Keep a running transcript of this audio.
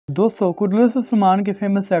दोस्तों कुरलुस ओस्मान के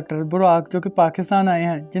famous actor बुराक जो कि पाकिस्तान आए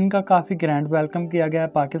हैं, जिनका काफ़ी ग्रैंड वेलकम किया गया है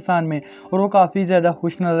पाकिस्तान में, और वो काफ़ी ज़्यादा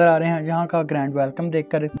खुश नज़र आ रहे हैं यहाँ का ग्रैंड वेलकम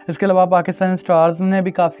देखकर। इसके अलावा पाकिस्तानी स्टार्स ने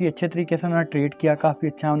भी काफ़ी अच्छे तरीके से उन्हें ट्रीट किया, काफ़ी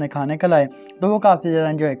अच्छा उन्हें खाने खिलाए, तो वो काफ़ी ज़्यादा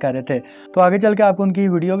एंजॉय कर रहे थे। तो आगे चल के आपको उनकी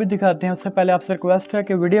वीडियो भी दिखाते हैं। उससे पहले आपसे रिक्वेस्ट है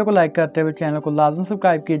कि वीडियो को लाइक करते हुए चैनल को लाजम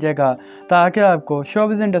सब्सक्राइब कीजिएगा ताकि आपको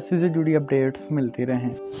शोबिज़ इंडस्ट्री से जुड़ी अपडेट्स मिलती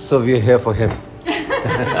रहें। So we're here for him.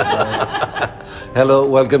 Hello,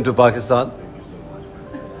 welcome to Pakistan.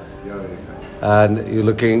 And you're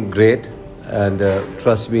looking great. And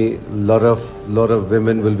trust me, lot of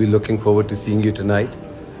women will be looking forward to seeing you tonight.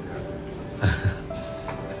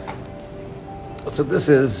 So this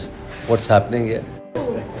is what's happening here.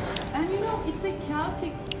 And it's a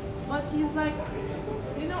chaotic, but he's like,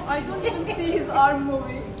 I don't even see his arm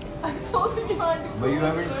moving. I told him you are. But you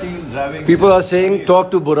haven't seen driving. People are saying,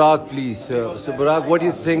 talk to Burak, please. So Burak, what do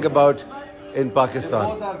you think about in Pakistan?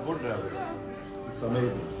 Both are good drivers. It's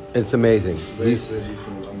amazing. It's amazing. Very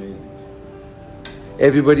traditional, amazing.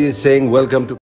 Everybody is saying welcome to